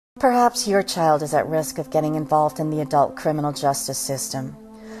Perhaps your child is at risk of getting involved in the adult criminal justice system.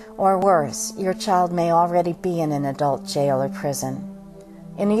 Or worse, your child may already be in an adult jail or prison.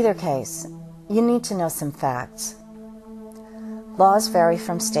 In either case, you need to know some facts. Laws vary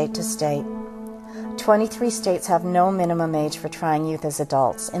from state to state. 23 states have no minimum age for trying youth as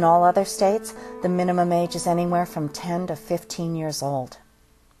adults. In all other states, the minimum age is anywhere from 10 to 15 years old.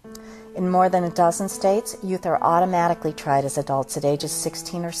 In more than a dozen states, youth are automatically tried as adults at ages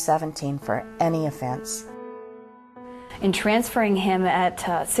 16 or 17 for any offense. In transferring him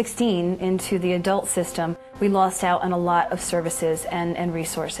at 16 into the adult system, we lost out on a lot of services and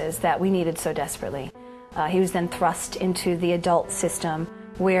resources that we needed so desperately. He was then thrust into the adult system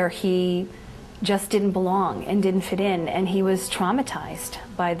where he just didn't belong and didn't fit in, and he was traumatized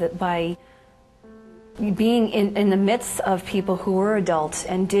by being in the midst of people who were adults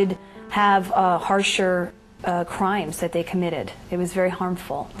and did have harsher crimes that they committed. It was very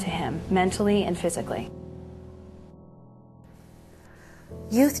harmful to him, mentally and physically.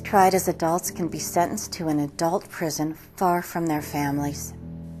 Youth tried as adults can be sentenced to an adult prison far from their families.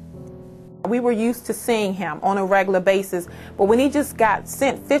 We were used to seeing him on a regular basis, but when he just got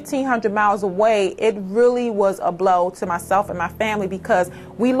sent 1,500 miles away, it really was a blow to myself and my family because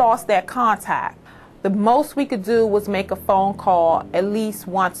we lost that contact. The most we could do was make a phone call at least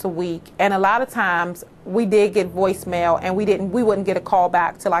once a week, and a lot of times we did get voicemail and we wouldn't get a call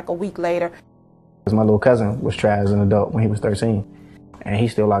back till like a week later. My little cousin was tried as an adult when he was 13, and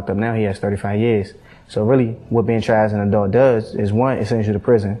he's still locked up now. He has 35 years. So really what being tried as an adult does is, one, it sends you to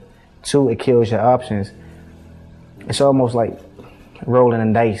prison. Two, it kills your options. It's almost like rolling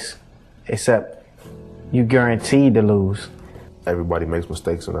a dice, except you guaranteed to lose. Everybody makes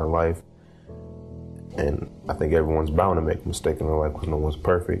mistakes in their life, and I think everyone's bound to make a mistake in their life because no one's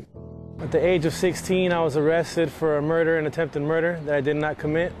perfect. At the age of 16, I was arrested for a murder and attempted murder that I did not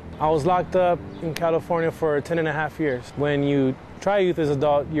commit. I was locked up in California for 10.5 years. When you try youth as an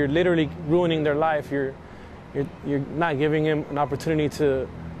adult, you're literally ruining their life. You're not giving them an opportunity to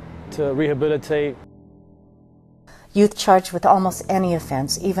rehabilitate. Youth charged with almost any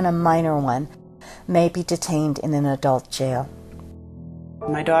offense, even a minor one, may be detained in an adult jail.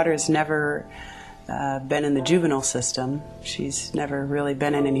 My daughter's never been in the juvenile system. She's never really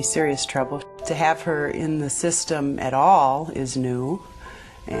been in any serious trouble. To have her in the system at all is new,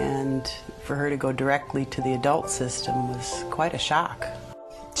 and for her to go directly to the adult system was quite a shock.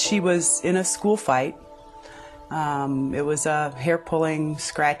 She was in a school fight. It was a hair-pulling,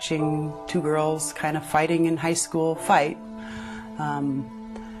 scratching, two girls kind of fighting in high school fight,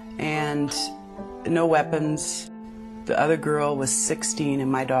 and no weapons. The other girl was 16 and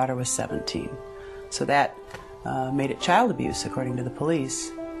my daughter was 17. So that made it child abuse, according to the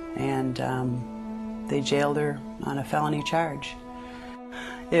police, and they jailed her on a felony charge.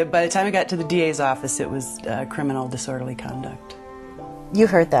 By the time I got to the DA's office, it was criminal disorderly conduct. You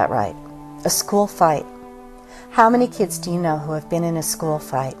heard that right. A school fight. How many kids do you know who have been in a school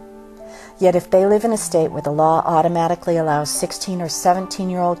fight? Yet if they live in a state where the law automatically allows 16 or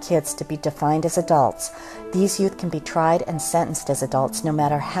 17-year-old kids to be defined as adults, these youth can be tried and sentenced as adults no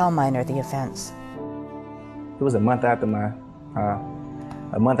matter how minor the offense. It was a month after my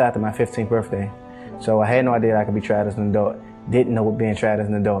 15th birthday, so I had no idea I could be tried as an adult. Didn't know what being tried as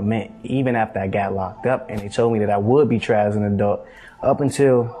an adult meant, even after I got locked up, and they told me that I would be tried as an adult up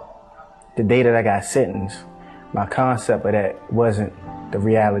until the day that I got sentenced. My concept of that wasn't the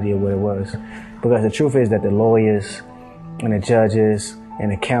reality of what it was. Because the truth is that the lawyers and the judges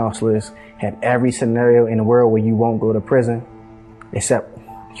and the counselors have every scenario in the world where you won't go to prison, except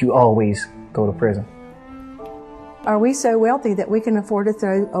you always go to prison. Are we so wealthy that we can afford to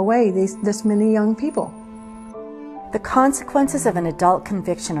throw away this many young people? The consequences of an adult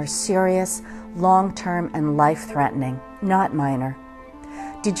conviction are serious, long-term, and life-threatening, not minor.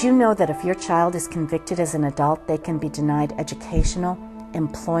 Did you know that if your child is convicted as an adult, they can be denied educational,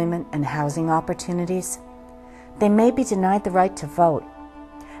 employment, and housing opportunities? They may be denied the right to vote,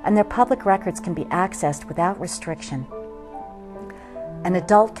 and their public records can be accessed without restriction. An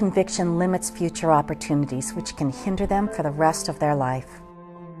adult conviction limits future opportunities, which can hinder them for the rest of their life.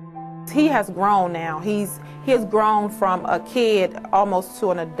 He has grown now. He has grown from a kid almost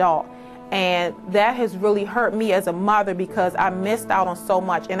to an adult. And that has really hurt me as a mother because I missed out on so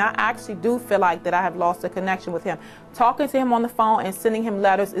much. And I actually do feel like that I have lost a connection with him. Talking to him on the phone and sending him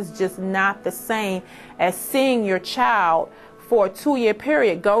letters is just not the same as seeing your child for a 2-year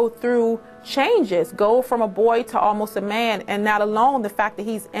period go through changes, go from a boy to almost a man, and not alone the fact that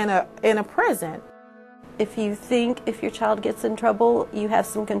he's in a prison. If you think if your child gets in trouble, you have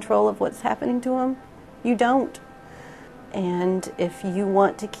some control of what's happening to him, you don't. And if you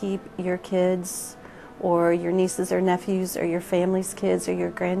want to keep your kids or your nieces or nephews or your family's kids or your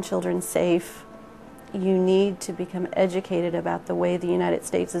grandchildren safe, you need to become educated about the way the United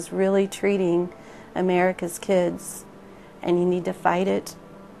States is really treating America's kids. And you need to fight it,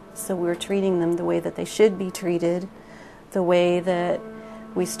 so we're treating them the way that they should be treated, the way that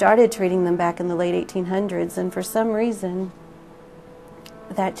we started treating them back in the late 1800s, and for some reason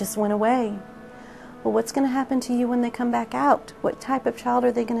that just went away. Well, what's going to happen to you when they come back out? What type of child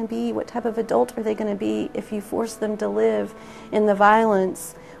are they going to be? What type of adult are they going to be if you force them to live in the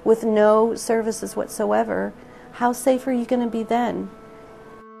violence with no services whatsoever? How safe are you going to be then?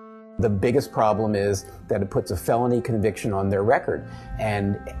 The biggest problem is that it puts a felony conviction on their record,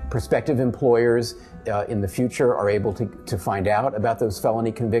 and prospective employers in the future are able to find out about those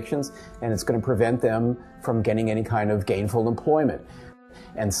felony convictions, and it's going to prevent them from getting any kind of gainful employment.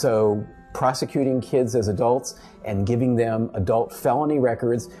 And so prosecuting kids as adults and giving them adult felony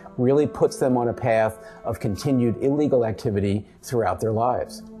records really puts them on a path of continued illegal activity throughout their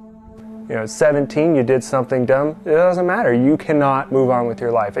lives. You know, at 17, you did something dumb, it doesn't matter. You cannot move on with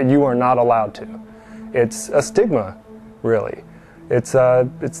your life, and you are not allowed to. It's a stigma, really. It's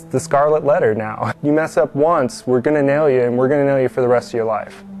the scarlet letter now. You mess up once, we're going to nail you, and we're going to nail you for the rest of your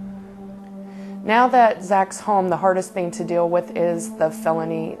life. Now that Zach's home, the hardest thing to deal with is the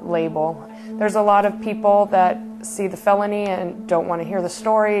felony label. There's a lot of people that see the felony and don't want to hear the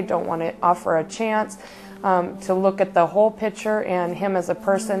story, don't want to offer a chance to look at the whole picture and him as a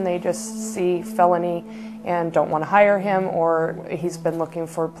person. They just see felony and don't want to hire him, or he's been looking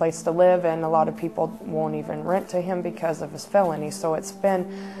for a place to live, and a lot of people won't even rent to him because of his felony. So it's been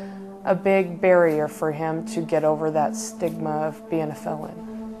a big barrier for him to get over that stigma of being a felon.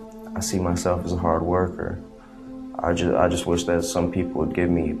 I see myself as a hard worker. I just wish that some people would give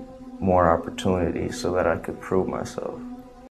me more opportunities so that I could prove myself.